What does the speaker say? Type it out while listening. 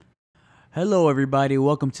Hello, everybody.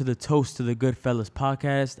 Welcome to the Toast to the Goodfellas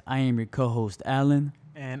podcast. I am your co-host, Alan.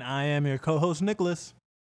 And I am your co-host, Nicholas.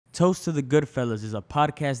 Toast to the Goodfellas is a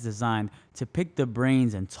podcast designed to pick the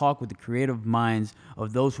brains and talk with the creative minds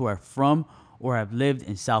of those who are from or have lived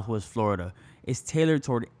in Southwest Florida. It's tailored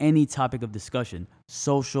toward any topic of discussion,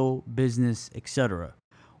 social, business, etc.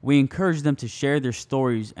 We encourage them to share their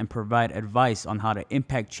stories and provide advice on how to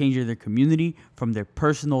impact change in their community from their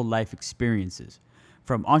personal life experiences.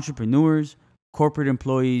 From entrepreneurs, corporate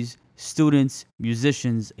employees, students,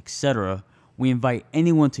 musicians, etc., we invite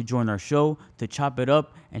anyone to join our show to chop it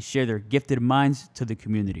up and share their gifted minds to the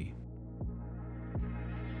community.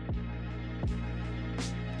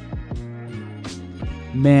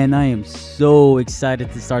 Man, I am so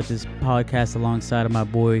excited to start this podcast alongside of my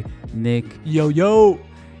boy, Nick. Yo.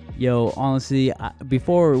 Yo, honestly,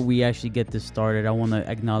 before we actually get this started, I want to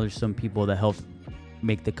acknowledge some people that helped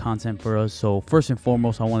make the content for us. So first and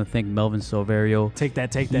foremost, I want to thank Melvin Silverio. Take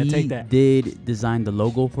that. He did design the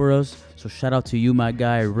logo for us. So shout out to you, my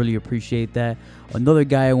guy. I really appreciate that. Another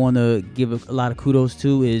guy I want to give a lot of kudos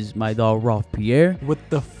to is my dog, Rolf Pierre. With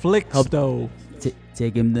the flicks, though.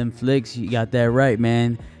 Take him them flicks. You got that right,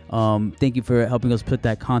 man. Thank you for helping us put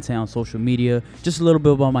that content on social media. Just a little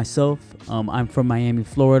bit about myself. I'm from Miami,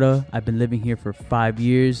 Florida. I've been living here for 5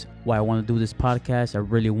 years. Why I want to do this podcast, I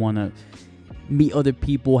really want to meet other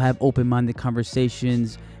people, have open-minded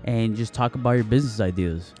conversations, and just talk about your business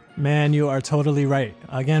ideas. Man, you are totally right.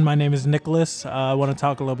 Again, my name is Nicholas. I want to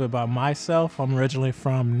talk a little bit about myself. I'm originally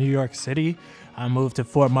from New York City. I moved to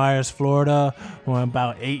Fort Myers, Florida,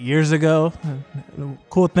 about 8 years ago. The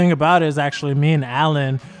cool thing about it is actually me and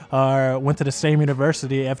Alan went to the same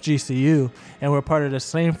university, FGCU, and we're part of the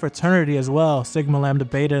same fraternity as well, Sigma Lambda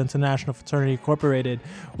Beta International Fraternity Incorporated.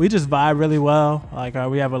 We just vibe really well.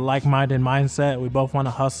 We have a like-minded mindset. We both want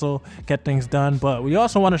to hustle, get things done, but we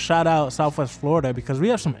also want to shout out Southwest Florida because we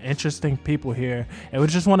have some interesting people here, and we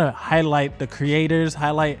just want to highlight the creators,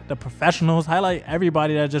 highlight the professionals, highlight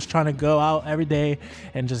everybody that's just trying to go out every day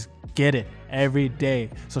and just get it every day.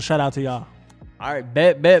 So shout out to y'all. All right,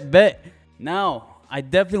 bet. Now, I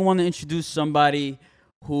definitely want to introduce somebody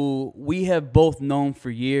who we have both known for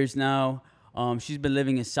years now. She's been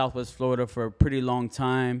living in Southwest Florida for a pretty long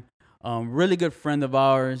time. Really good friend of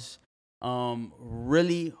ours.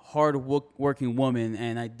 Really hard-working woman,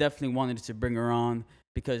 and I definitely wanted to bring her on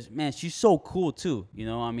because, man, she's so cool too.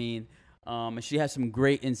 And she has some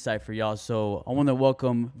great insight for y'all. So I want to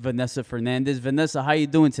welcome Vanessa Fernandez. Vanessa, how you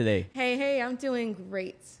doing today? Hey, I'm doing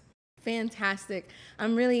great. Fantastic.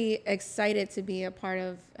 I'm really excited to be a part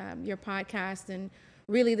of your podcast and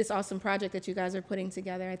really this awesome project that you guys are putting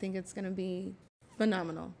together. I think it's going to be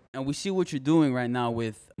phenomenal. And we see what you're doing right now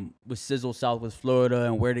with Sizzle Southwest Florida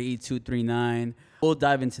and Where to Eat 239. We'll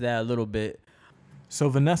dive into that a little bit. So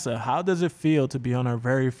Vanessa, how does it feel to be on our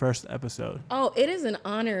very first episode? Oh, it is an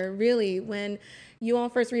honor, really. When you all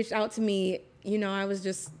first reached out to me, I was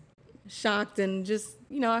just shocked and just,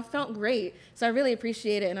 I felt great. So I really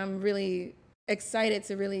appreciate it, and I'm really excited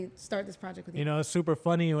to really start this project with you. It's super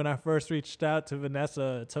funny. When I first reached out to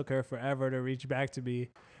Vanessa, it took her forever to reach back to me,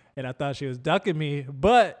 and I thought she was ducking me,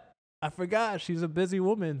 but I forgot she's a busy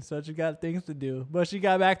woman, so she got things to do. But she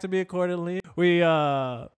got back to me accordingly. We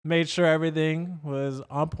made sure everything was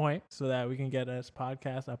on point so that we can get this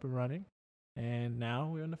podcast up and running. And now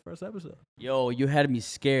we're in the first episode. Yo, you had me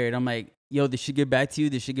scared. I'm like, yo, did she get back to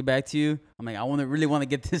you? I'm like, really want to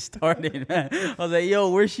get this started. I was like, yo,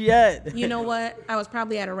 where's she at? You know what? I was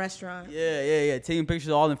probably at a restaurant. Yeah. Taking pictures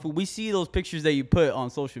of all the food. We see those pictures that you put on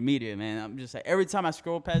social media, man. I'm just like, every time I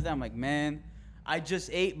scroll past that, I'm like, man, I just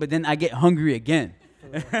ate, but then I get hungry again.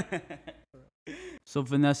 So,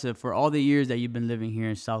 Vanessa, for all the years that you've been living here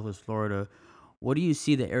in Southwest Florida, what do you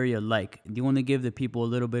see the area like? Do you want to give the people a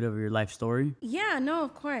little bit of your life story? Yeah, no,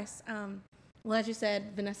 of course. Well, as you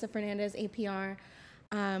said, Vanessa Fernandez, APR.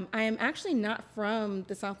 I am actually not from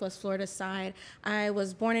the Southwest Florida side. I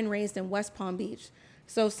was born and raised in West Palm Beach.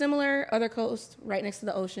 So similar, other coast, right next to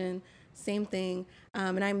the ocean, same thing.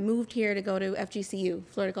 And I moved here to go to FGCU,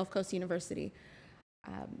 Florida Gulf Coast University.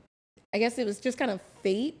 I guess it was just kind of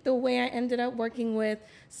fate the way I ended up working with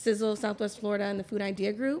Sizzle Southwest Florida and the Food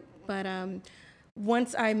Idea Group. But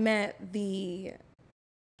once I met the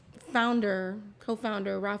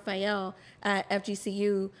co-founder Raphael at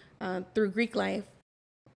FGCU through Greek Life,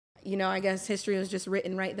 I guess history was just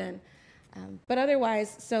written right then. But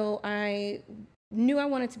otherwise, so I knew I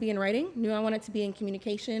wanted to be in writing, knew I wanted to be in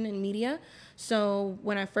communication and media. So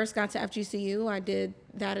when I first got to FGCU, I did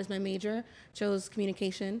that as my major, chose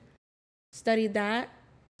communication, studied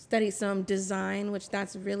some design, which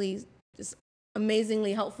that's really just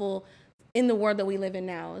amazingly helpful in the world that we live in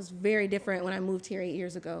now. It's very different when I moved here 8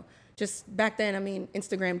 years ago. Just back then, I mean,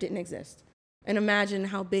 Instagram didn't exist. And imagine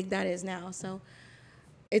how big that is now. So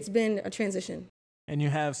it's been a transition. And you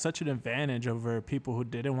have such an advantage over people who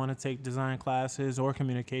didn't want to take design classes or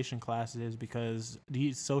communication classes, because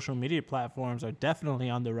these social media platforms are definitely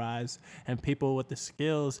on the rise, and people with the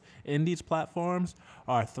skills in these platforms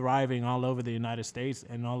are thriving all over the United States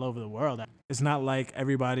and all over the world. It's not like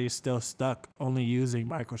everybody's still stuck only using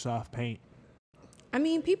Microsoft Paint. I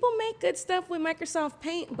mean, people make good stuff with Microsoft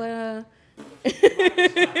Paint, but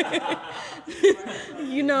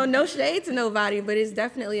no shade to nobody, but it's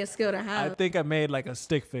definitely a skill to I have. think I made like a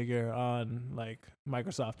stick figure on like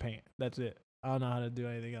Microsoft Paint. That's it. I don't know how to do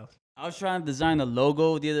anything else. I was trying to design a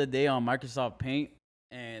logo the other day on Microsoft Paint,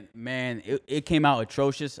 and man, it came out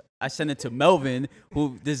atrocious. I sent it to Melvin,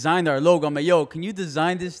 who designed our logo. I'm like, yo, can you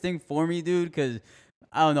design this thing for me, dude? Because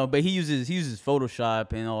I don't know, but he uses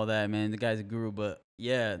Photoshop and all that, man. The guy's a guru, but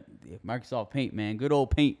yeah, Microsoft Paint, man, good old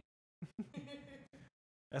Paint.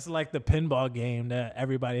 That's like the pinball game that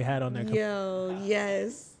everybody had on their computer. Yo,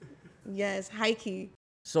 yes, high key.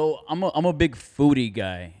 So I'm a big foodie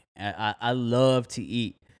guy. I love to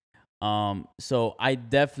eat. So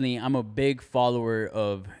I'm a big follower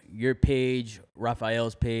of your page,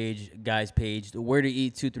 Raphael's page, Guy's page, the Where to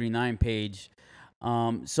Eat 239 page.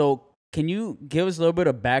 So can you give us a little bit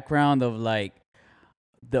of background of like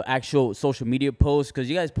the actual social media posts? Because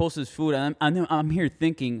you guys post this food, and I'm here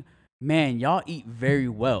thinking, man, y'all eat very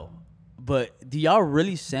well, but do y'all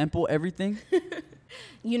really sample everything?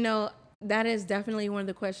 That is definitely one of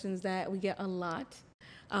the questions that we get a lot.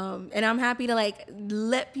 And I'm happy to like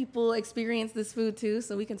let people experience this food too,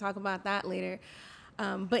 so we can talk about that later.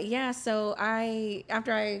 But yeah, so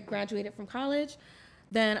after I graduated from college,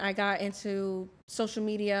 then I got into social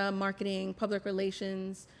media, marketing, public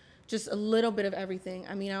relations, just a little bit of everything.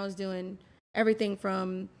 I mean, I was doing everything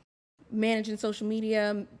from managing social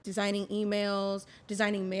media, designing emails,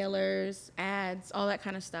 designing mailers, ads, all that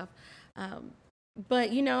kind of stuff. But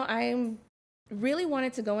I really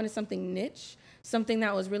wanted to go into something niche, something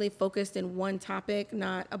that was really focused in one topic,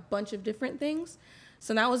 not a bunch of different things.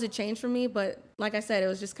 So that was a change for me. But like I said, it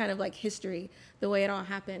was just kind of like history, the way it all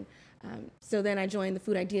happened. So then I joined the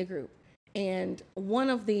Food Idea Group. And one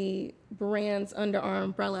of the brands under our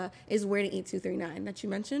umbrella is Where to Eat 239 that you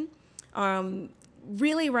mentioned.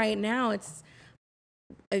 Really right now, it's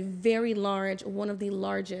a very large, one of the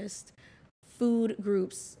largest food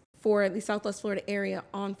groups for the Southwest Florida area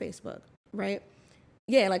on Facebook, right?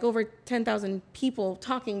 Yeah, like over 10,000 people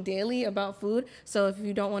talking daily about food. So if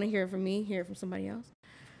you don't want to hear it from me, hear it from somebody else.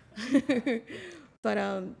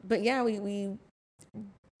 But yeah, we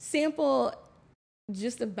sample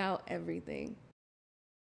just about everything.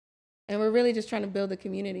 And we're really just trying to build a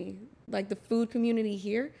community, like the food community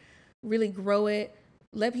here, really grow it,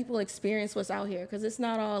 let people experience what's out here. Because it's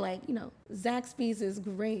not all like, Zaxby's is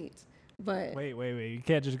great, but... Wait. You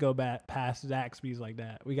can't just go back past Zaxby's like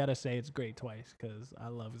that. We got to say it's great twice, because I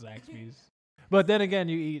love Zaxby's. But then again,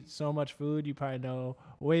 you eat so much food, you probably know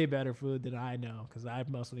way better food than I know, because I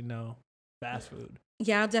mostly know fast food.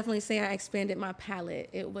 Yeah, I'll definitely say I expanded my palate.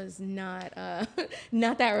 It was not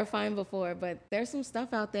not that refined before, but there's some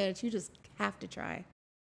stuff out there that you just have to try.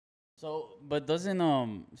 So, but doesn't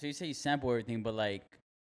so you say you sample everything, but like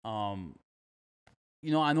I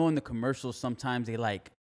know in the commercials sometimes they like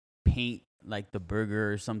paint like the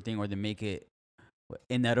burger or something, or they make it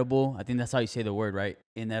inedible. I think that's how you say the word, right?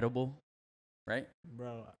 Inedible, right?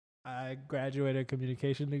 Bro, I graduated a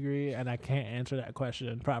communication degree and I can't answer that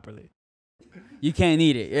question properly. You can't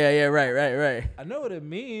eat it. Yeah, right. I know what it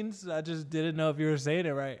means. I just didn't know if you were saying it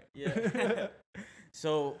right. Yeah.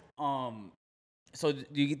 So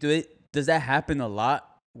does that happen a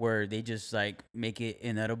lot where they just like make it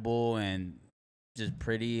inedible and just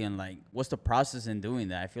pretty, and like what's the process in doing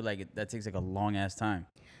that? I feel like that takes like a long ass time.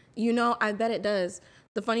 I bet it does.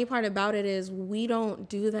 The funny part about it is we don't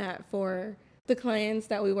do that for the clients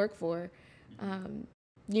that we work for.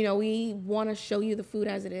 We want to show you the food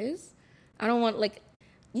as it is. I don't want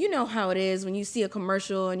how it is when you see a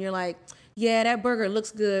commercial and you're like, yeah, that burger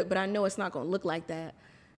looks good, but I know it's not going to look like that.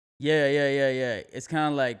 Yeah. It's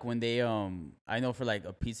kind of like when they I know for like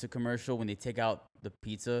a pizza commercial, when they take out the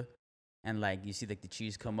pizza and like you see like the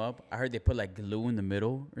cheese come up. I heard they put like glue in the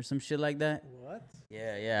middle or some shit like that. What?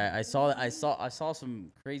 Yeah. I saw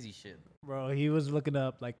some crazy shit. Bro, he was looking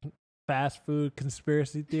up like fast food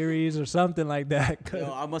conspiracy theories or something like that.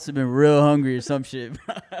 Yo, I must have been real hungry or some shit.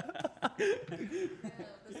 Spray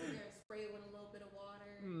it with a little bit of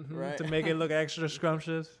water. Right. To make it look extra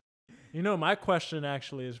scrumptious. You know, my question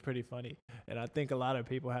actually is pretty funny, and I think a lot of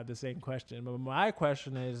people have the same question. But my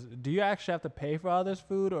question is, do you actually have to pay for all this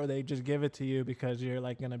food, or they just give it to you because you're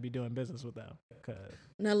like gonna be doing business with them? 'Cause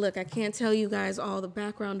Now, look, I can't tell you guys all the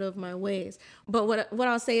background of my ways, but what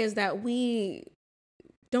I'll say is that we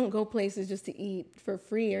don't go places just to eat for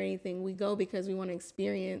free or anything. We go because we want to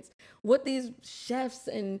experience what these chefs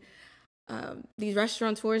and these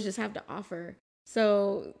restaurateurs just have to offer.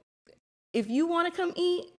 So if you want to come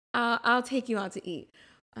eat, I'll take you out to eat.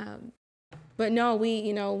 But no,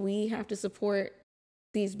 we have to support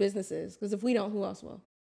these businesses, because if we don't, who else will?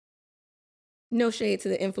 No shade to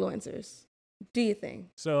the influencers. Do you think?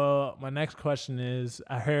 So my next question is,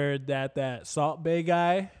 I heard that Salt Bay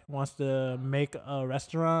guy wants to make a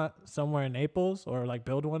restaurant somewhere in Naples, or like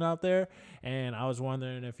build one out there, and I was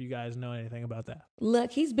wondering if you guys know anything about that.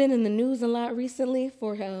 Look, he's been in the news a lot recently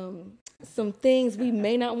for some things we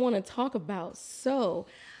may not want to talk about. So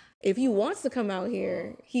if he wants to come out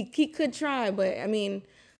here, he could try. But I mean,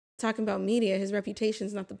 talking about media, his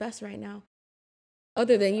reputation's not the best right now.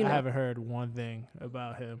 Other than, I haven't heard one thing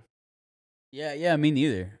about him. Yeah, me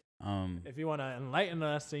neither. If you want to enlighten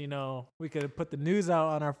us, so, we could put the news out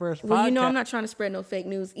on our first podcast. Well, I'm not trying to spread no fake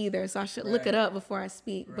news either, so I should look it up before I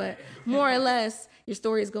speak. Right. But more or less, your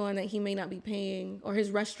story is going that he may not be paying, or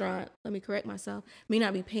his restaurant, let me correct myself, may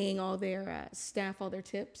not be paying all their staff all their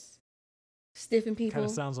tips, stiffing people. Kind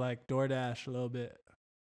of sounds like DoorDash a little bit.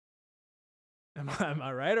 Am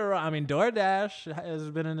I right or wrong? I mean, DoorDash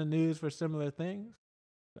has been in the news for similar things.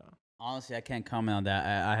 So. Honestly, I can't comment on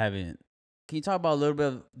that. I haven't. Can you talk about a little bit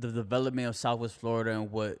of the development of Southwest Florida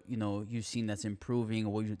and what you've seen that's improving,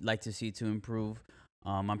 or what you'd like to see to improve?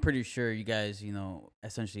 I'm pretty sure you guys,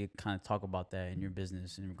 essentially kind of talk about that in your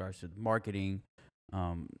business in regards to marketing,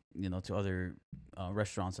 to other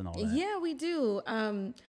restaurants and all that. Yeah, we do.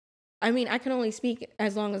 I mean, I can only speak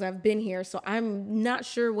as long as I've been here, so I'm not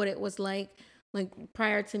sure what it was like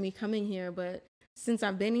prior to me coming here. But since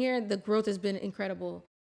I've been here, the growth has been incredible.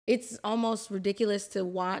 It's almost ridiculous to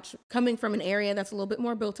watch, coming from an area that's a little bit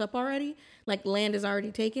more built up already, like land is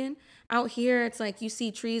already taken. Out here, it's like you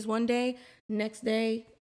see trees one day, next day,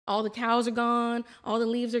 all the cows are gone, all the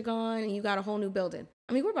leaves are gone, and you got a whole new building.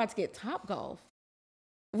 I mean, we're about to get Topgolf.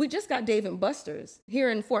 We just got Dave & Buster's here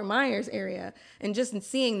in Fort Myers area, and just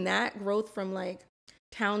seeing that growth from like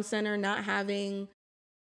town center not having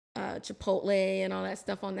Chipotle and all that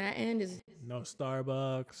stuff on that end is no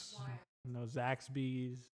Starbucks, no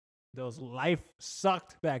Zaxby's. Those life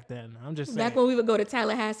sucked back then. I'm just saying. Back when we would go to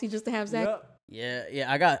Tallahassee just to have Zax. Yep. Yeah.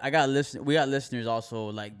 I got listeners. We got listeners also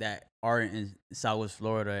like that are in Southwest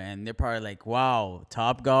Florida, and they're probably like, "Wow,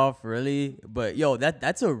 Topgolf, really?" But yo,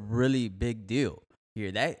 that's a really big deal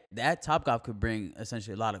here. That Topgolf could bring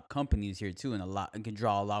essentially a lot of companies here too, and can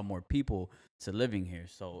draw a lot more people to living here.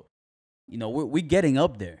 So, we're getting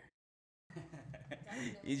up there.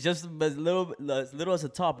 It's just as little as a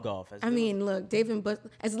Topgolf. I mean, look, Dave &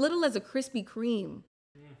 Buster's, as little as a Krispy Kreme.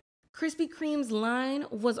 Krispy Kreme's line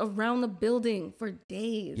was around the building for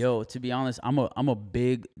days. Yo, to be honest, I'm a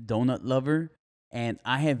big donut lover, and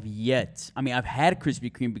I've had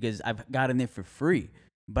Krispy Kreme because I've gotten it for free,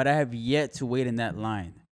 but I have yet to wait in that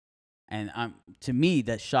line. And to me,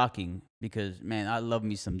 that's shocking because, man, I love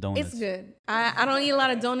me some donuts. It's good. I don't eat a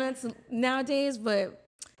lot of donuts nowadays, but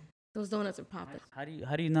those donuts are popping. How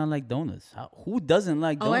do you not like donuts? Who doesn't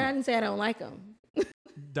like donuts? Oh, I didn't say I don't like them.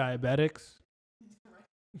 Diabetics.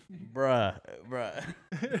 Bruh.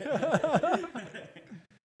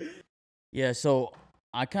 Yeah, so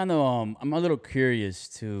I kind of I'm a little curious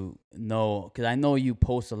to know, because I know you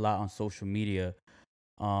post a lot on social media,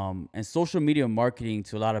 and social media marketing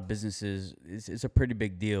to a lot of businesses is a pretty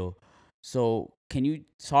big deal. So can you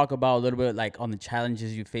talk about a little bit like on the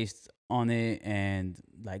challenges you faced on it and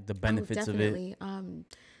like the benefits of it?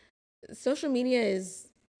 Social media is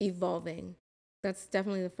evolving. That's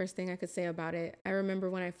definitely the first thing I could say about it. I remember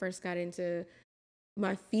when I first got into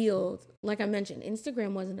my field, like I mentioned,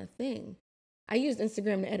 Instagram wasn't a thing. I used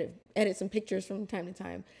Instagram to edit some pictures from time to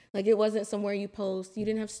time. Like, it wasn't somewhere you post. You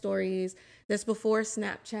didn't have stories. That's before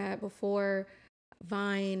Snapchat, before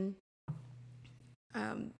Vine.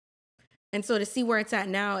 And so to see where it's at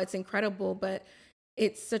now, it's incredible, but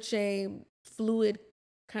it's such a fluid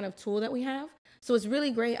kind of tool that we have. So it's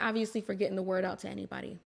really great, obviously, for getting the word out to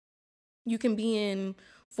anybody. You can be in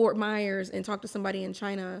Fort Myers and talk to somebody in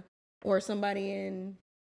China or somebody in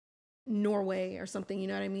Norway or something, you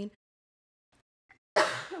know what I mean?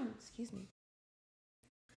 Excuse me.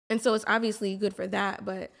 And so it's obviously good for that,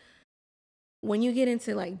 but when you get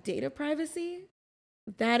into like data privacy,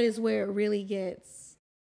 that is where it really gets,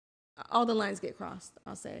 all the lines get crossed,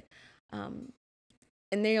 I'll say.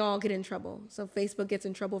 and they all get in trouble. So Facebook gets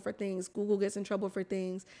in trouble for things, Google gets in trouble for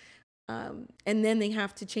things, and then they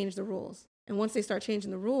have to change the rules. And once they start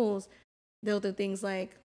changing the rules, they'll do things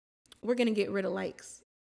like, we're going to get rid of likes.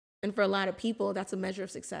 And for a lot of people, that's a measure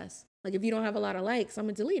of success. Like, if you don't have a lot of likes, I'm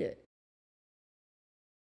going to delete it.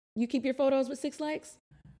 You keep your photos with 6 likes?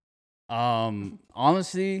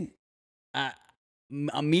 Honestly,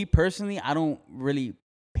 me personally, I don't really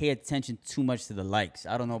pay attention too much to the likes.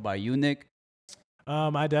 I don't know about you, Nick.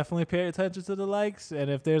 I definitely pay attention to the likes, and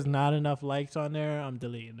if there's not enough likes on there, I'm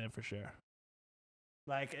deleting it for sure.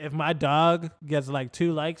 Like, if my dog gets like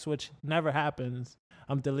 2 likes, which never happens,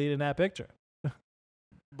 I'm deleting that picture.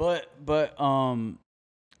 But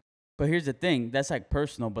here's the thing. That's like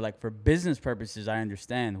personal, but like for business purposes, I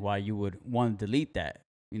understand why you would want to delete that.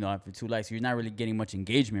 You know, after 2 likes, you're not really getting much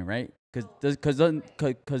engagement, right? Because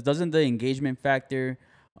doesn't the engagement factor,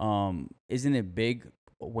 isn't it big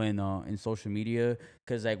when in social media?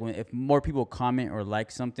 Because like if more people comment or like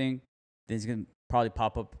something, then it's gonna probably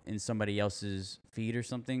pop up in somebody else's feed or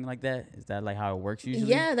something like that. Is that like how it works usually?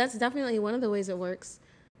 Yeah, that's definitely one of the ways it works.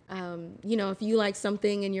 You know, if you like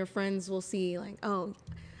something and your friends will see like, oh,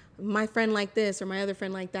 my friend like this or my other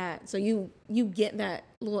friend like that. So you get that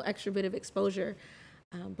little extra bit of exposure.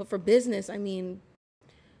 But for business, I mean,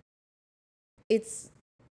 it's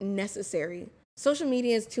necessary. Social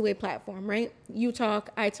media is a two-way platform, right? You talk,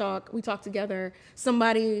 I talk, we talk together.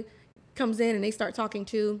 Somebody comes in and they start talking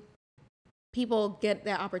too. People get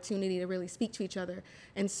that opportunity to really speak to each other.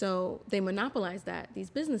 And so they monopolize that, these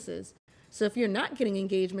businesses. So if you're not getting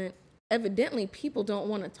engagement, evidently people don't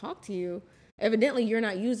want to talk to you. Evidently you're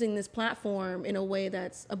not using this platform in a way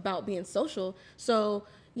that's about being social. So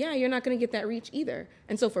yeah, you're not going to get that reach either.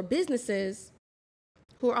 And so for businesses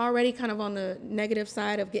who are already kind of on the negative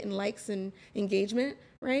side of getting likes and engagement,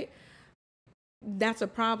 right? That's a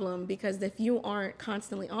problem, because if you aren't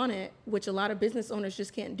constantly on it, which a lot of business owners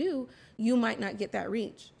just can't do, you might not get that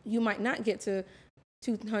reach. You might not get to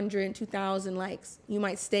 200, 2,000 likes. You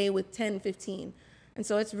might stay with 10, 15. And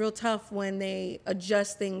so it's real tough when they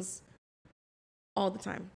adjust things all the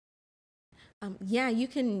time. Yeah, you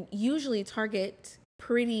can usually target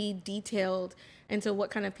pretty detailed into what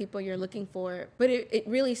kind of people you're looking for. But it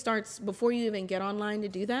really starts before you even get online to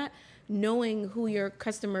do that, knowing who your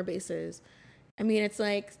customer base is. I mean, it's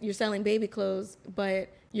like you're selling baby clothes, but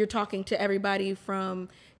you're talking to everybody from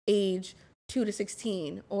age 2 to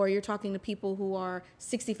 16, or you're talking to people who are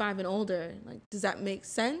 65 and older. Like, does that make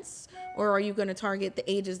sense? Or are you going to target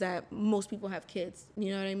the ages that most people have kids?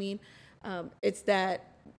 You know what I mean? It's that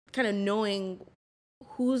kind of knowing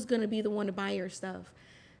who's going to be the one to buy your stuff,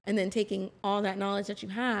 and then taking all that knowledge that you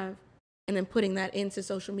have and then putting that into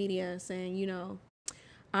social media, saying, you know,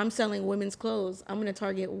 I'm selling women's clothes. I'm going to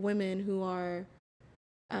target women who are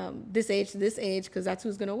this age to this age, because that's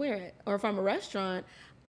who's going to wear it. Or if I'm a restaurant,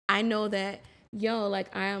 I know that,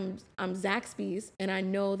 like I'm Zaxby's, and I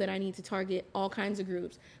know that I need to target all kinds of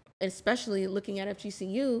groups, especially looking at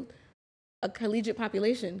FGCU, a collegiate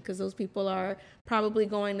population, because those people are probably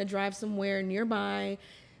going to drive somewhere nearby.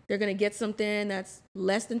 They're going to get something that's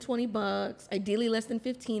less than $20, ideally less than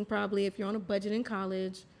 15 probably if you're on a budget in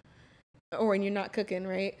college or when you're not cooking,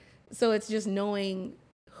 right? So it's just knowing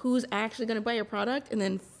who's actually going to buy your product, and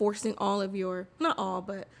then forcing all of your, not all,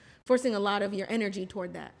 but forcing a lot of your energy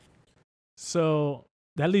toward that. So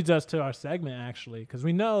that leads us to our segment, actually, because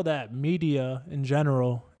we know that media in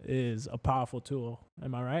general is a powerful tool.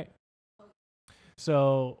 Am I right?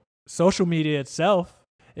 So social media itself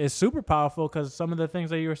is super powerful, because some of the things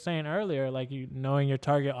that you were saying earlier, like you knowing your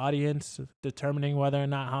target audience, determining whether or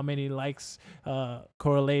not how many likes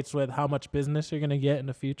correlates with how much business you're going to get in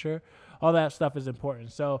the future, all that stuff is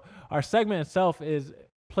important. So our segment itself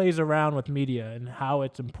plays around with media and how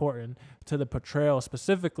it's important to the portrayal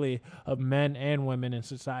specifically of men and women in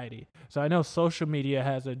society. So I know social media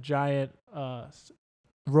has a giant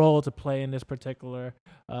role to play in this particular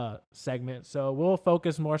segment. So we'll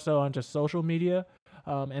focus more so on just social media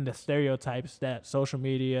and the stereotypes that social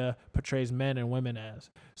media portrays men and women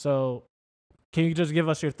as. So can you just give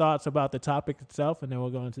us your thoughts about the topic itself, and then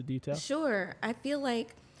we'll go into detail? Sure. I feel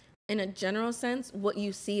like in a general sense, what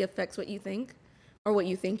you see affects what you think, or what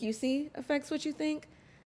you think you see affects what you think.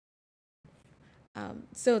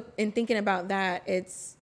 So in thinking about that,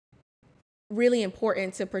 it's really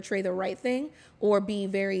important to portray the right thing, or be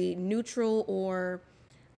very neutral, or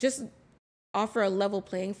just offer a level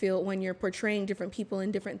playing field when you're portraying different people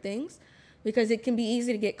in different things, because it can be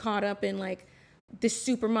easy to get caught up in like this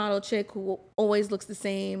supermodel chick who always looks the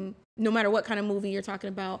same no matter what kind of movie you're talking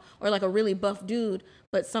about, or like a really buff dude.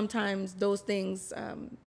 But sometimes those things,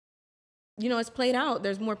 it's played out.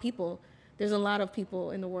 There's more people there's a lot of people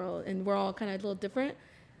in the world, and we're all kind of a little different,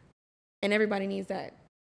 and everybody needs that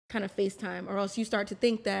kind of FaceTime, or else you start to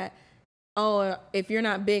think that, oh, if you're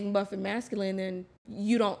not big, buff, and masculine, then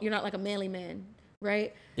you're not like a manly man,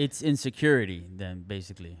 right? It's insecurity then,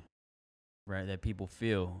 basically, right? That people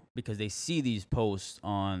feel because they see these posts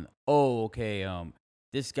on, oh, okay,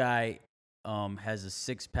 this guy has a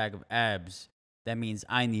 6-pack of abs. That means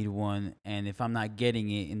I need one, and if I'm not getting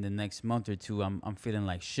it in the next month or two, I'm feeling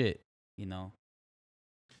like shit, you know?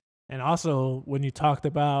 And also, when you talked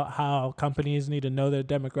about how companies need to know their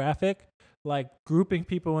demographic, like grouping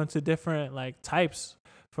people into different like types.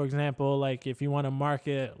 For example, like if you want to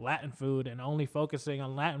market Latin food and only focusing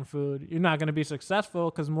on Latin food, you're not going to be successful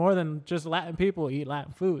because more than just Latin people eat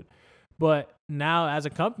Latin food. But now as a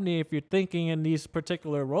company, if you're thinking in these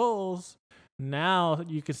particular roles, now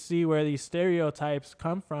you can see where these stereotypes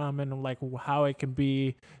come from and like how it can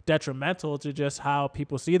be detrimental to just how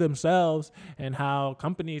people see themselves and how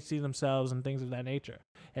companies see themselves and things of that nature.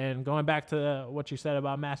 And going back to what you said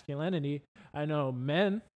about masculinity, I know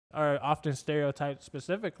men are often stereotyped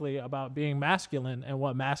specifically about being masculine and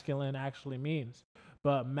what masculine actually means.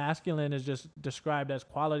 But masculine is just described as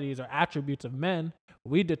qualities or attributes of men.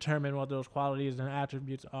 We determine what those qualities and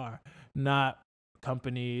attributes are, not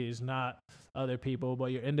companies, not other people,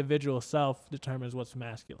 but your individual self determines what's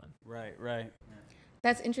masculine. Right.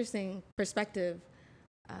 That's interesting perspective,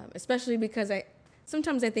 especially because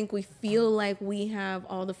sometimes I think we feel like we have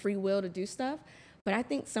all the free will to do stuff, but I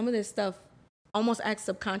think some of this stuff almost acts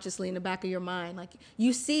subconsciously in the back of your mind. Like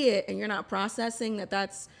you see it and you're not processing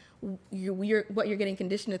that's what you're getting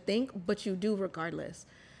conditioned to think, but you do regardless.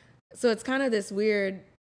 So it's kind of this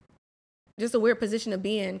just a weird position to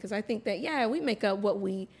be in, because I think that, yeah, we make up what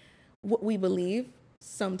we believe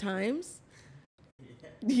sometimes,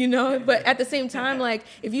 you know, but at the same time, like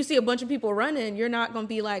if you see a bunch of people running, you're not going to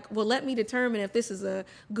be like, well, let me determine if this is a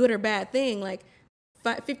good or bad thing. Like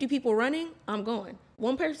 50 people running, I'm going.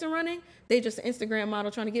 One person running, they just an Instagram model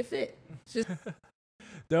trying to get fit. It's just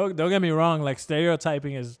Don't get me wrong, like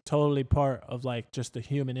stereotyping is totally part of like just the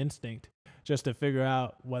human instinct, just to figure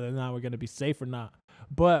out whether or not we're going to be safe or not.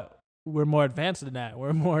 But we're more advanced than that.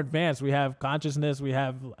 We're more advanced. We have consciousness. We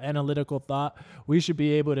have analytical thought. We should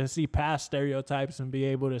be able to see past stereotypes and be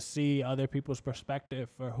able to see other people's perspective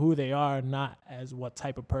for who they are, not as what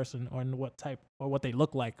type of person or what they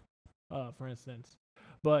look like, for instance.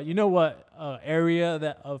 But you know what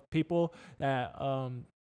area of people that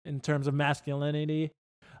in terms of masculinity,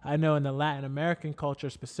 I know in the Latin American culture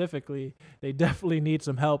specifically, they definitely need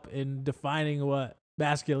some help in defining what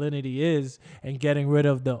masculinity is and getting rid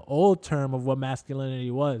of the old term of what masculinity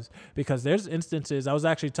was. Because there's instances, I was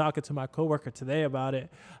actually talking to my coworker today about it.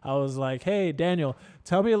 I was like, hey, Daniel,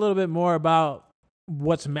 tell me a little bit more about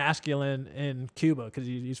what's masculine in Cuba, because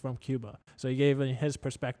he's from Cuba. So he gave me his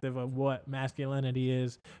perspective of what masculinity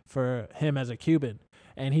is for him as a Cuban.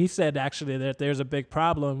 And he said actually that there's a big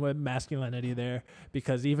problem with masculinity there,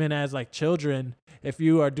 because even as like children, if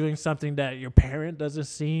you are doing something that your parent doesn't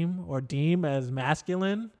seem or deem as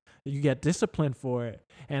masculine, you get disciplined for it.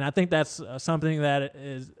 And I think that's something that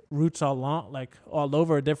is roots all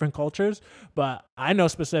over different cultures. But I know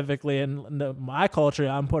specifically in my culture,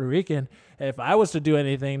 I'm Puerto Rican. If I was to do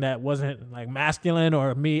anything that wasn't like masculine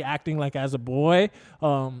or me acting like as a boy,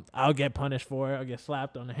 I'll get punished for it. I'll get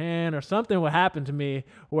slapped on the hand or something would happen to me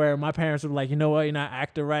where my parents would be like, you know what, you're not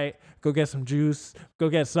acting right. Go get some juice. Go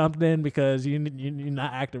get something because you're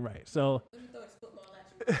not acting right. So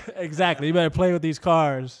exactly, you better play with these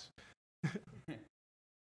cars.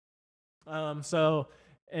 So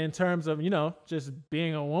in terms of, just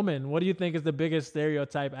being a woman, what do you think is the biggest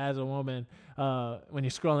stereotype as a woman? When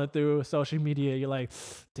you're scrolling through social media, you're like,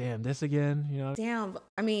 damn, this again, Damn.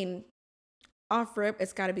 I mean, off rip,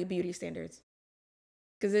 it's got to be beauty standards.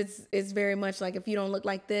 Because it's very much like if you don't look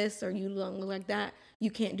like this or you don't look like that,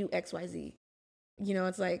 you can't do X, Y, Z.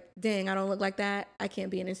 It's like, dang, I don't look like that. I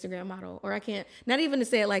can't be an Instagram model. Or I can't, not even to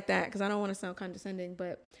say it like that, because I don't want to sound condescending,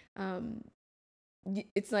 but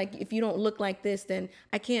it's like if you don't look like this, then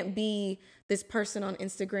I can't be this person on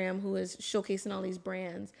Instagram who is showcasing all these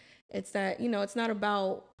brands. It's that, it's not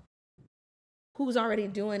about who's already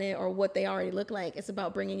doing it or what they already look like. It's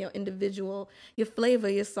about bringing your individual, your flavor,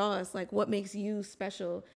 your sauce, like what makes you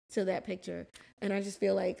special to that picture. And I just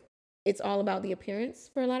feel like it's all about the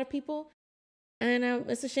appearance for a lot of people. And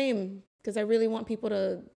it's a shame, because I really want people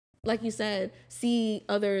to, like you said, see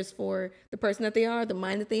others for the person that they are, the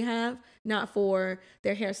mind that they have, not for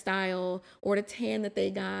their hairstyle or the tan that they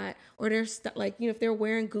got or their if they're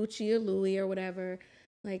wearing Gucci or Louis or whatever.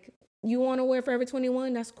 Like, you want to wear Forever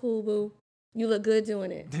 21, that's cool, boo. You look good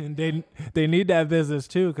doing it. They need that business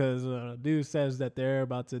too, because dude says that they're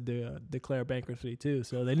about to declare bankruptcy too,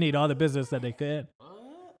 so they need all the business that they can.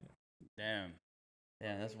 Damn,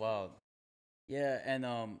 that's wild. Yeah, and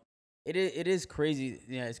it is crazy.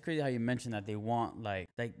 Yeah, it's crazy how you mentioned that they want like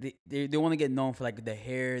they want to get known for like the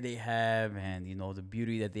hair they have and the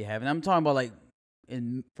beauty that they have, and I'm talking about like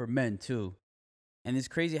for men too. And it's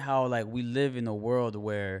crazy how like we live in a world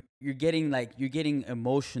where you're getting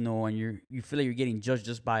emotional and you feel like you're getting judged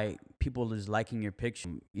just by people just liking your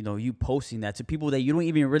picture. You posting that to people that you don't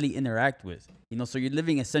even really interact with. So you're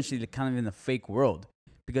living essentially kind of in a fake world,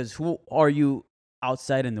 because who are you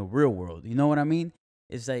outside in the real world? You know what I mean?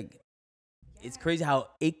 It's like it's crazy how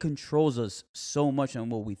it controls us so much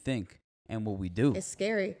on what we think and what we do. It's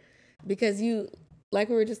scary because like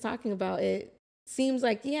we were just talking about, it seems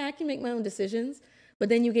like, yeah, I can make my own decisions, but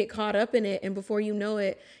then you get caught up in it, and before you know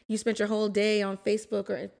it, you spent your whole day on Facebook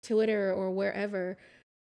or Twitter or wherever,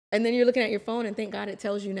 and then you're looking at your phone, and thank God it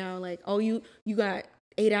tells you now, like, oh, you got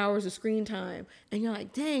 8 hours of screen time, and you're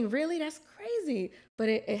like, dang, really? That's crazy. But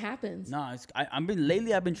it happens. No, I've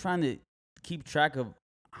been trying to keep track of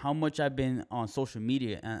how much I've been on social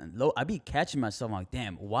media, and I be catching myself like,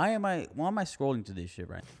 damn, why am I scrolling to this shit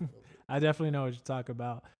right now? I definitely know what you talk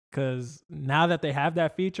about. Because now that they have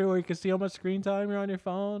that feature where you can see how much screen time you're on your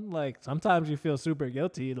phone, like sometimes you feel super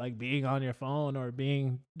guilty, like being on your phone or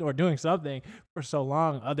doing something for so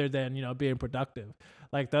long other than, being productive.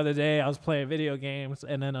 Like the other day I was playing video games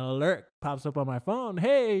and then an alert pops up on my phone.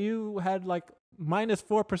 Hey, you had like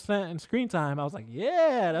 -4% in screen time. I was like,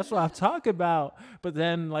 yeah, that's what I'm talking about. But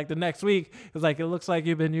then like the next week, it was like, it looks like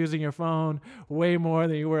you've been using your phone way more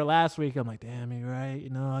than you were last week. I'm like, damn, you're right.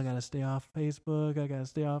 I got to stay off Facebook. I got to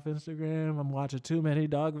stay off Instagram. I'm watching too many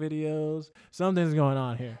dog videos. Something's going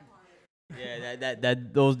on here. Yeah,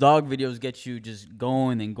 that those dog videos get you just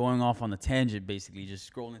going off on a tangent, basically,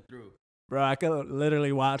 just scrolling through. Bro, I could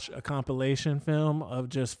literally watch a compilation film of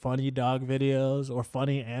just funny dog videos or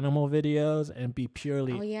funny animal videos and be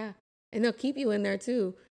purely... Oh, yeah. And they'll keep you in there,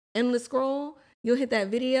 too. Endless scroll. You'll hit that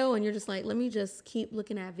video, and you're just like, let me just keep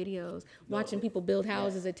looking at videos, watching people build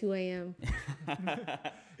houses at 2 a.m.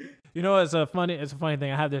 It's a funny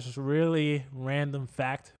thing. I have this really random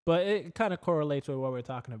fact, but it kind of correlates with what we're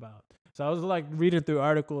talking about. So I was like reading through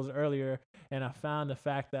articles earlier, and I found a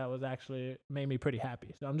fact that was actually made me pretty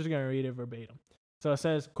happy. So I'm just going to read it verbatim. So it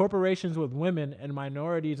says, corporations with women and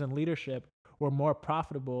minorities in leadership were more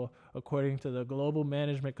profitable, according to the global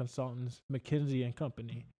management consultants McKinsey &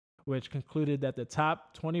 Company, which concluded that the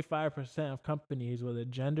top 25% of companies with a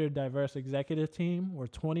gender diverse executive team were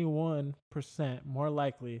 21% more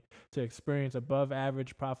likely to experience above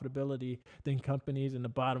average profitability than companies in the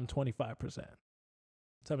bottom 25%.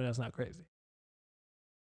 Tell me that's not crazy.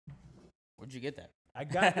 Where'd you get that? I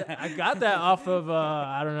got that off of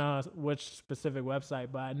I don't know which specific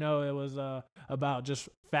website, but I know it was about just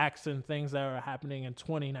facts and things that are happening in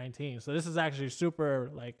 2019. So this is actually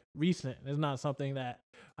super like recent. It's not something that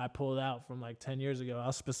I pulled out from like 10 years ago. I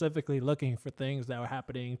was specifically looking for things that were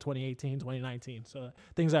happening in 2018, 2019. So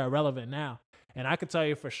things that are relevant now. And I could tell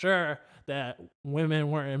you for sure that women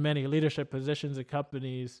weren't in many leadership positions in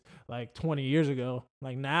companies like 20 years ago.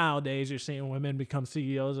 Like nowadays, you're seeing women become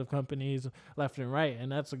CEOs of companies left and right. And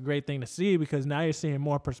that's a great thing to see, because now you're seeing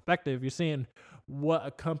more perspective. You're seeing what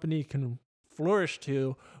a company can flourish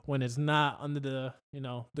to when it's not under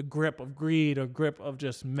the grip of greed or grip of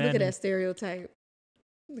just men. Look at that stereotype.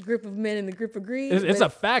 The group of men and the group of greed. It's a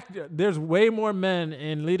fact. There's way more men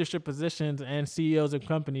in leadership positions and CEOs of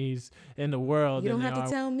companies in the world. You don't have to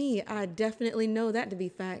tell me. I definitely know that to be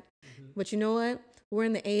fact. Mm-hmm. But you know what? We're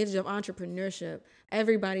in the age of entrepreneurship.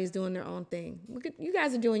 Everybody's doing their own thing. Look at you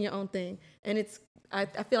guys are doing your own thing. And I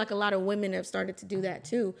feel like a lot of women have started to do that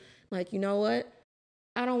too. Like, you know what?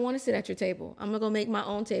 I don't want to sit at your table. I'm going to go make my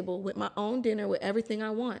own table with my own dinner with everything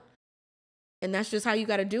I want. And that's just how you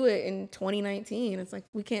got to do it in 2019. It's like,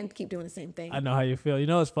 we can't keep doing the same thing. I know how you feel. You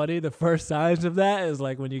know what's funny? The first signs of that is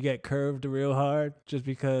like when you get curved real hard just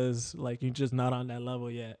because like you're just not on that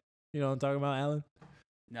level yet. You know what I'm talking about, Alan?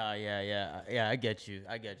 No, yeah. I get you.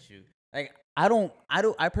 Like,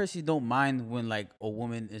 I personally don't mind when like a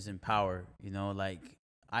woman is in power, like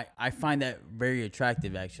I find that very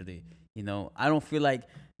attractive actually. I don't feel like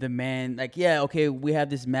the man, like, yeah, okay, we have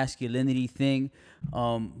this masculinity thing,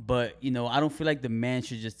 but I don't feel like the man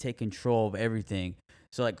should just take control of everything.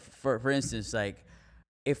 So like for instance, like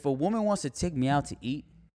if a woman wants to take me out to eat,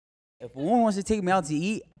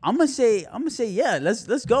 I'm gonna say yeah,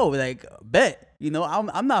 let's go, like bet,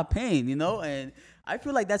 I'm not paying, and I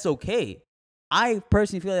feel like that's okay. I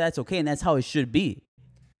personally feel like that's okay, and that's how it should be.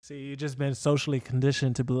 See, you just been socially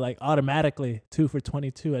conditioned to be like automatically 2 for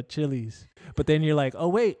 $22 at Chili's, but then you're like, oh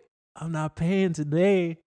wait, I'm not paying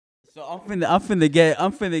today. So I'm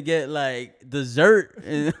finna get like dessert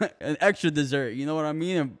and an extra dessert. You know what I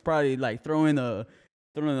mean? And probably like throw in a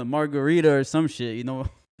margarita or some shit. You know?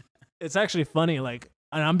 It's actually funny. Like,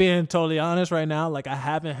 and I'm being totally honest right now. Like, I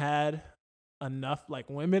haven't had enough like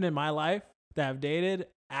women in my life that I've dated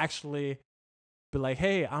actually be like,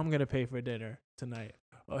 hey, I'm gonna pay for dinner tonight.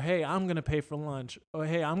 Or hey, I'm gonna pay for lunch. Or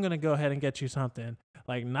hey, I'm gonna go ahead and get you something.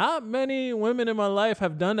 Like, not many women in my life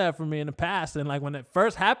have done that for me in the past. And like when it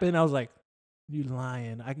first happened, I was like, you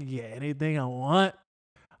lying. I can get anything I want.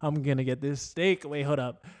 I'm gonna get this steak. Wait, hold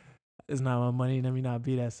up. It's not my money. Let me not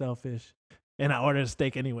be that selfish. And I ordered a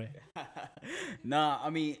steak anyway. Nah,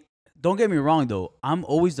 I mean, don't get me wrong though. I'm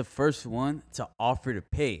always the first one to offer to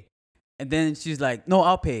pay, and then she's like, "No,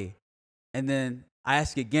 I'll pay," and then I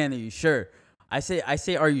ask again, "Are you sure?" I say,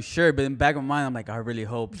 "Are you sure?" But in the back of my mind, I'm like, "I really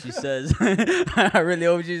hope." She says, "I really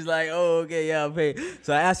hope." She's like, "Oh, okay, yeah, I'll pay."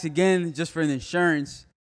 So I ask again just for an insurance.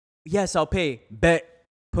 Yes, I'll pay. Bet.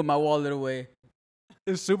 Put my wallet away.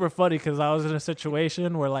 It's super funny because I was in a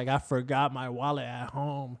situation where like I forgot my wallet at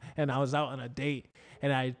home and I was out on a date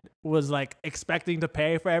and I was like expecting to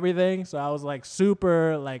pay for everything. So I was like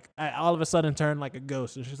super like I all of a sudden turned like a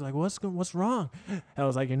ghost. And she's like, what's wrong? I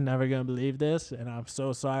was like, you're never gonna believe this, and I'm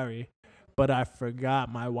so sorry, but I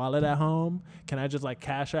forgot my wallet at home. Can I just like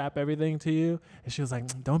Cash App everything to you? And she was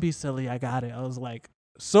like, don't be silly, I got it. I was like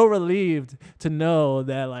so relieved to know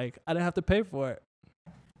that like I didn't have to pay for it.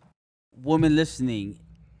 Woman listening,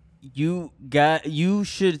 you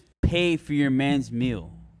should pay for your man's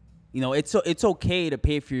meal. You know, it's okay to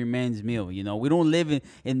pay for your man's meal. You know, we don't live in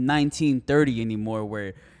 1930 anymore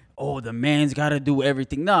where, oh, the man's got to do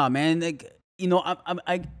everything. Nah, man. Like, you know,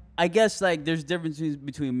 I guess like there's differences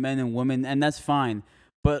between men and women, and that's fine.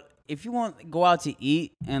 But if you want to go out to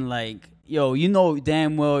eat and like, yo, you know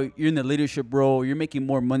damn well you're in the leadership role, you're making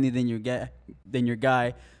more money than your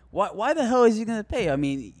guy. Why the hell is he gonna pay? I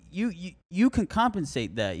mean, you can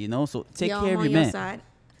compensate that, you know. So take care of your man.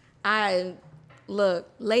 Side. Look,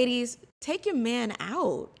 ladies, take your man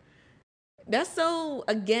out. That's so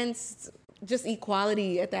against just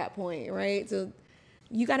equality at that point, right? So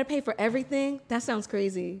you got to pay for everything. That sounds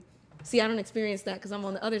crazy. See, I don't experience that because I'm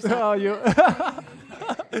on the other side. Oh,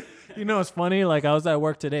 you know, it's funny. Like I was at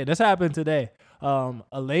work today. This happened today. A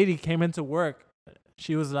lady came into work.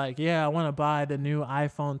 She was like, yeah, I want to buy the new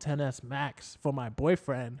iPhone XS Max for my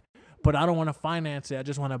boyfriend, but I don't want to finance it. I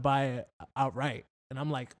just want to buy it outright. And I'm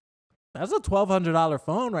like, that's a $1,200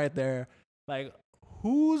 phone right there. Like,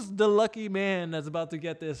 who's the lucky man that's about to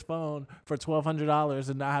get this phone for $1,200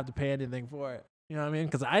 and not have to pay anything for it? You know what I mean?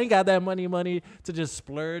 Because I ain't got that money to just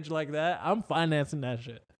splurge like that. I'm financing that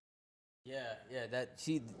shit. Yeah,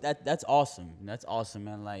 that's awesome. That's awesome,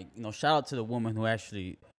 man. Like, you know, shout out to the woman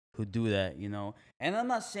who do that, you know. And I'm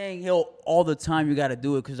not saying, yo, all the time you got to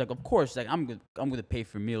do it, because, like, of course, like, I'm gonna pay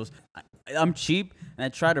for meals. I'm cheap, and I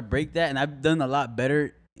try to break that, and I've done a lot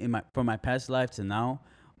better from my past life to now.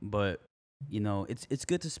 But, you know, it's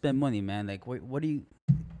good to spend money, man. Like, what do you,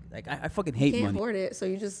 like, I fucking hate money. You can't afford it, so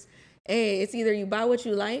you just, it's either you buy what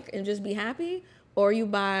you like and just be happy, or you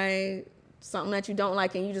buy something that you don't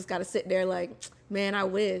like and you just got to sit there like, man, I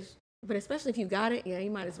wish. But especially if you got it, yeah, you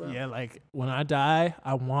might as well. Yeah, like when I die,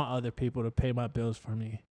 I want other people to pay my bills for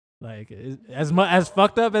me. Like as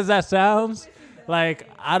fucked up as that sounds, like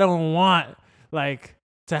I don't want like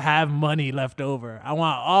to have money left over. I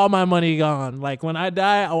want all my money gone. Like when I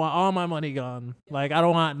die, I want all my money gone. Like I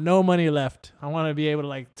don't want no money left. I want to be able to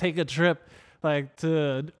like take a trip like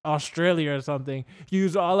to Australia or something,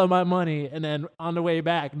 use all of my money, and then on the way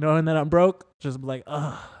back, knowing that I'm broke, just be like,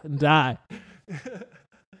 ugh, and die.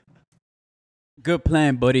 Good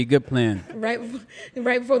plan, buddy. Good plan. Right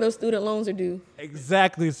before those student loans are due.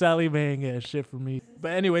 Exactly. Sally Mae ain't getting shit from me.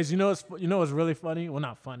 But anyways, you know what's really funny? Well,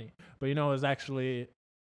 not funny, but you know what's actually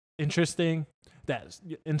interesting? That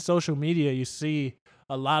in social media, you see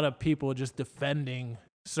a lot of people just defending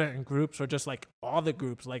certain groups or just like all the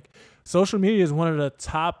groups. Like social media is one of the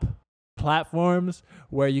top platforms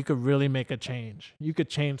where you could really make a change. You could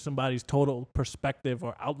change somebody's total perspective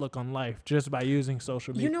or outlook on life just by using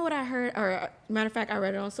social media. You know what I heard, or matter of fact, I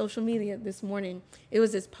read it on social media this morning. It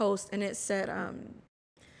was this post, and it said,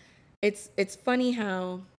 it's funny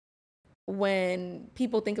how when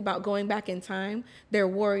people think about going back in time, they're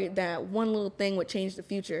worried that one little thing would change the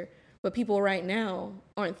future. But people right now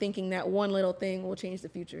aren't thinking that one little thing will change the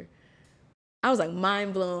future. I was like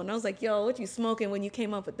mind blown. I was like, yo, what you smoking when you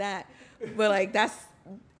came up with that? But like,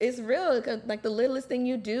 it's real. Like the littlest thing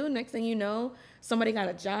you do, next thing you know, somebody got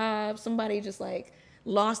a job. Somebody just like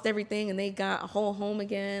lost everything and they got a whole home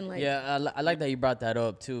again. Like, Yeah, I like that you brought that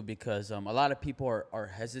up too, because a lot of people are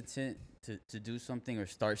hesitant to do something or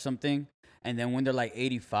start something, and then when they're like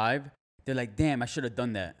 85, they're like, damn, I should have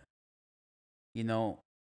done that. You know,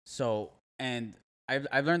 so and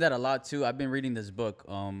I've learned that a lot too. I've been reading this book.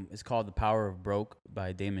 It's called The Power of Broke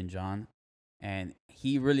by Damon John, and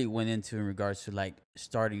he really went into in regards to like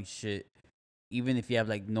starting shit, even if you have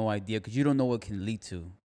like no idea, because you don't know what it can lead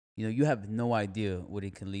to. You know, you have no idea what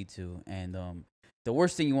it can lead to, and the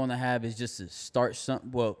worst thing you want to have is just to start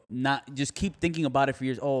something. Well, not just keep thinking about it for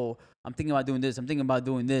years. Oh, I'm thinking about doing this. I'm thinking about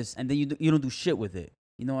doing this, and then you don't do shit with it.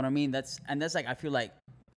 You know what I mean? That's like, I feel like,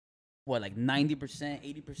 what, like 90%,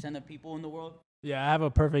 80% of people in the world. Yeah, I have a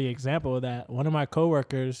perfect example of that. One of my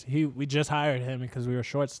coworkers, we just hired him because we were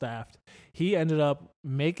short staffed. He ended up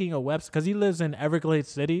making a website because he lives in Everglades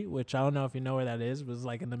City, which I don't know if you know where that is. It was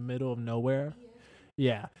like in the middle of nowhere.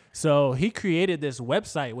 Yeah. So he created this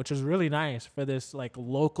website, which is really nice, for this like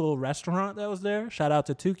local restaurant that was there. Shout out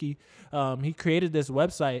to Tukey. He created this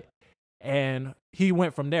website, and he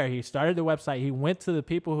went from there. He started the website. He went to the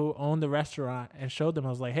people who owned the restaurant and showed them. I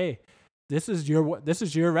was like, hey, this is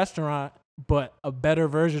your restaurant, but a better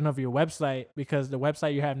version of your website, because the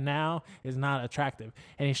website you have now is not attractive.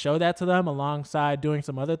 And he showed that to them alongside doing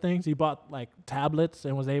some other things. He bought like tablets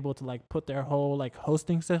and was able to like put their whole like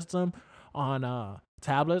hosting system on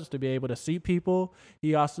tablets to be able to see people.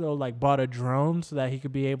 He also like bought a drone so that he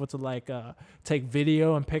could be able to like take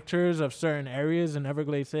video and pictures of certain areas in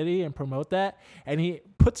Everglades City and promote that. And he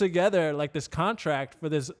put together like this contract for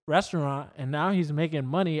this restaurant, and now he's making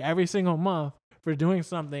money every single month for doing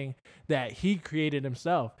something that he created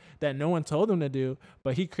himself, that no one told him to do,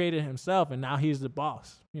 but he created himself, and now he's the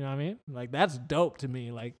boss. You know what I mean? Like, that's dope to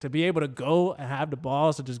me. Like, to be able to go and have the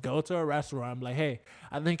balls to just go to a restaurant, I'm like, hey,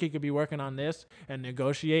 I think he could be working on this, and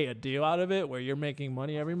negotiate a deal out of it where you're making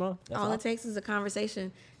money every month. That's all awesome. it takes is a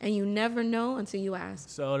conversation, and you never know until you ask.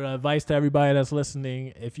 So the advice to everybody that's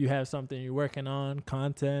listening, if you have something you're working on,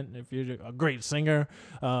 content, if you're a great singer,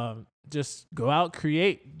 just go out,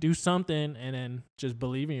 create, do something, and then just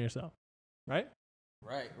believe in yourself, right?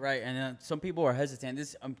 Right. And some people are hesitant.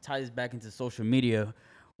 This ties back into social media,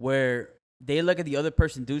 where they look at the other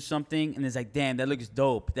person do something and it's like, damn, that looks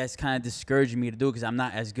dope. That's kind of discouraging me to do because I'm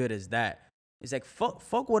not as good as that. It's like,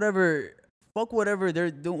 fuck whatever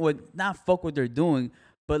they're doing. Well, not fuck what they're doing,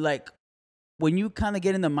 but like, when you kind of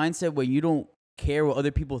get in the mindset where you don't care what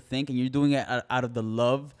other people think and you're doing it out of the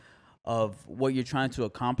love of what you're trying to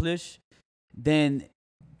accomplish, then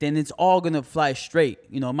it's all gonna fly straight.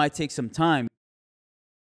 You know, it might take some time.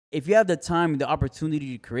 If you have the time and the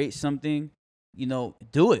opportunity to create something, you know,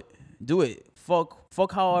 do it.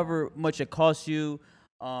 Fuck however much it costs you.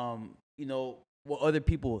 You know, what other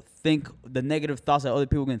people think, the negative thoughts that other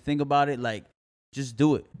people can think about it. Like, just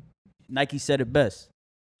do it. Nike said it best.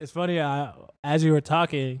 It's funny, as you were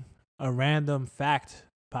talking, a random fact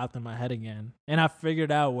popped in my head again, and I figured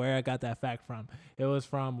out where I got that fact from. It was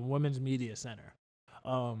from Women's Media Center.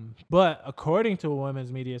 But according to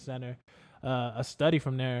Women's Media Center, a study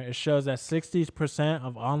from there, it shows that 60%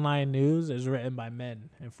 of online news is written by men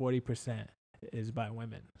and 40% is by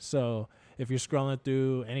women. So if you're scrolling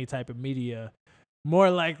through any type of media, more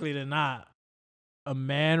likely than not, a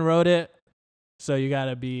man wrote it. So you got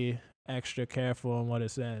to be extra careful on what it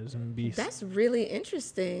says and be. That's really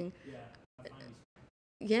interesting.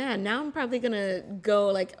 Yeah, now I'm probably going to go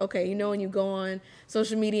like, okay, you know, when you go on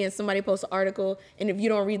social media and somebody posts an article, and if you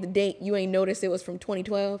don't read the date, you ain't noticed it was from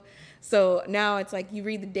 2012. So now it's like you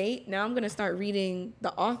read the date. Now I'm going to start reading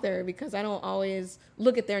the author, because I don't always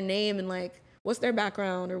look at their name and like, what's their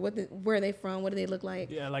background or where are they from? What do they look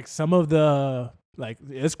like? Yeah, like some of the, like,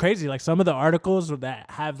 it's crazy. Like some of the articles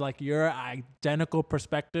that have like your identical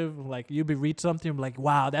perspective, like you read something like,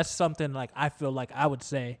 wow, that's something like I feel like I would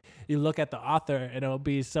say. You look at the author and it'll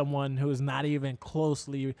be someone who is not even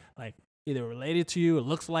closely like either related to you, or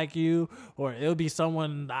looks like you, or it'll be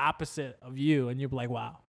someone the opposite of you. And you'll be like,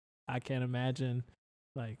 wow, I can't imagine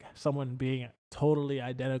like someone being totally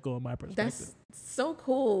identical in my perspective. That's so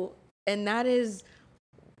cool. And that is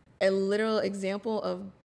a literal example of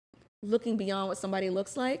looking beyond what somebody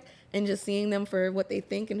looks like and just seeing them for what they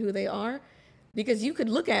think and who they are. Because you could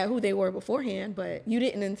look at who they were beforehand, but you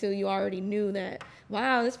didn't until you already knew that,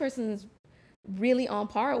 wow, this person's really on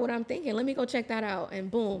par with what I'm thinking. Let me go check that out. And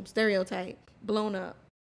boom, stereotype, blown up.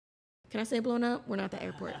 Can I say blown up? We're not at the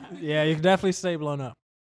airport. Yeah, you can definitely say blown up.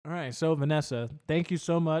 All right, so Vanessa, thank you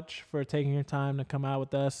so much for taking your time to come out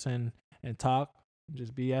with us and talk,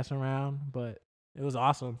 just BS around. But it was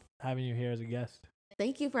awesome having you here as a guest.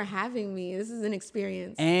 Thank you for having me. This is an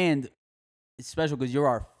experience. And it's special because you're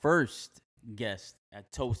our first guest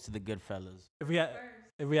at Toast to the Goodfellas. If we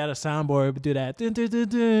had a soundboard, we'd do that. Dun, dun, dun,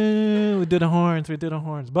 dun. We do the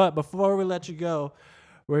horns. But before we let you go,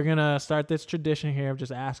 we're gonna start this tradition here of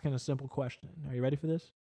just asking a simple question. Are you ready for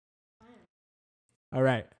this? All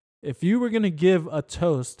right. If you were gonna give a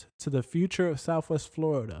toast to the future of Southwest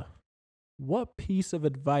Florida, what piece of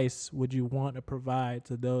advice would you want to provide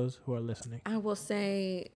to those who are listening? I will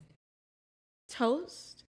say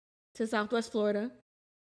toast to Southwest Florida.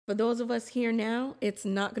 For those of us here now, it's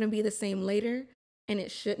not going to be the same later, and it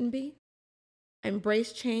shouldn't be.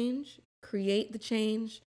 Embrace change, create the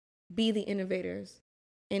change, be the innovators,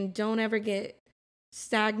 and don't ever get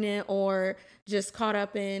stagnant or just caught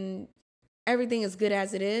up in everything is good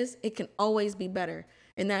as it is. It can always be better,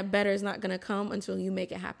 and that better is not going to come until you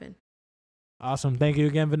make it happen. Awesome. Thank you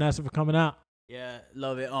again, Vanessa, for coming out. Yeah,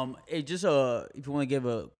 love it. Hey, just if you want to give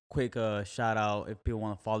a quick shout out, if people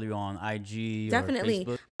want to follow you on IG Definitely.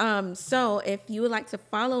 or Facebook. So if you would like to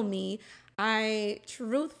follow me, I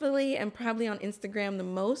truthfully am probably on Instagram the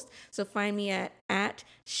most. So find me at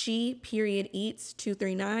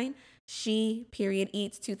she.eats239.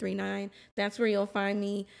 She.eats239. That's where you'll find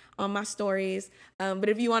me on my stories. But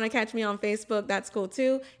if you want to catch me on Facebook, that's cool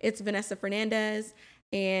too. It's Vanessa Fernandez.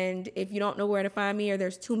 And if you don't know where to find me, or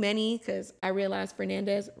there's too many, because I realize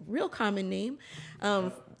Fernandez, real common name,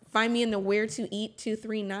 find me in the Where to Eat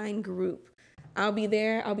 239 group. I'll be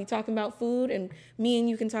there. I'll be talking about food, and me and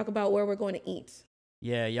you can talk about where we're going to eat.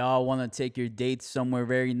 Yeah, y'all want to take your dates somewhere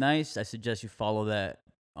very nice, I suggest you follow that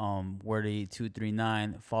Where to Eat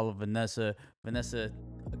 239. Follow Vanessa. Vanessa,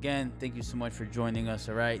 again, thank you so much for joining us,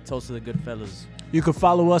 all right? Toast to the Goodfellas. You can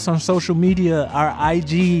follow us on social media. Our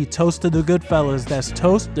IG, Toast to the Goodfellas. That's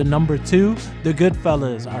Toast, the number 2, the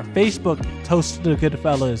Goodfellas. Our Facebook, Toast to the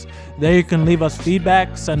Goodfellas. There you can leave us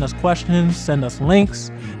feedback, send us questions, send us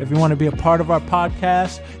links. If you want to be a part of our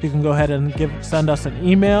podcast, you can go ahead and send us an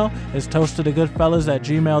email. It's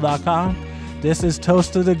toasttothegoodfellas@gmail.com. This is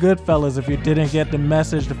Toast to the Goodfellas. If you didn't get the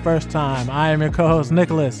message the first time, I am your co-host,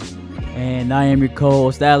 Nicholas. And I am your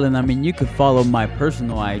co-host, Alan. I mean, you can follow my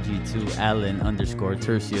personal IG too,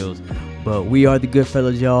 Alan_Tercios. But we are the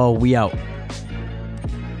Goodfellas, y'all. We out.